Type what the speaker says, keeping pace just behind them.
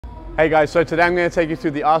Hey guys, so today I'm going to take you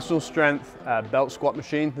through the Arsenal Strength belt squat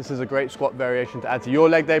machine. This is a great squat variation to add to your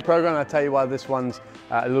leg day program. I'll tell you why this one's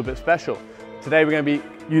a little bit special. Today we're going to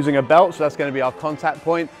be using a belt, so that's going to be our contact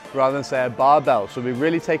point rather than say a barbell. So we're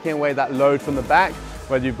really taking away that load from the back,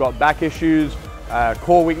 whether you've got back issues,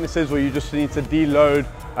 core weaknesses, or you just need to deload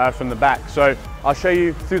from the back. So I'll show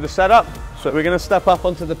you through the setup. So we're going to step up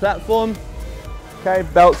onto the platform. Okay,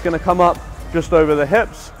 belt's going to come up just over the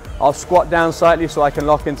hips. I'll squat down slightly so I can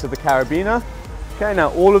lock into the carabiner. Okay,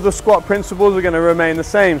 now all of the squat principles are going to remain the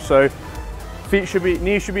same. So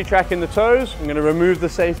knees should be tracking the toes. I'm going to remove the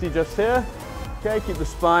safety just here. Okay, keep the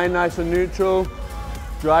spine nice and neutral.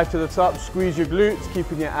 Drive to the top, squeeze your glutes,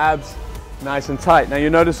 keeping your abs nice and tight. Now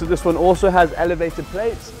you notice that this one also has elevated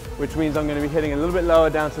plates, which means I'm going to be hitting a little bit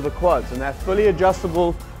lower down to the quads, and they're fully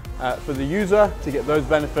adjustable for the user to get those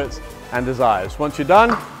benefits and desires. Once you're done,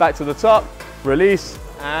 back to the top, release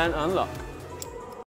and unlock.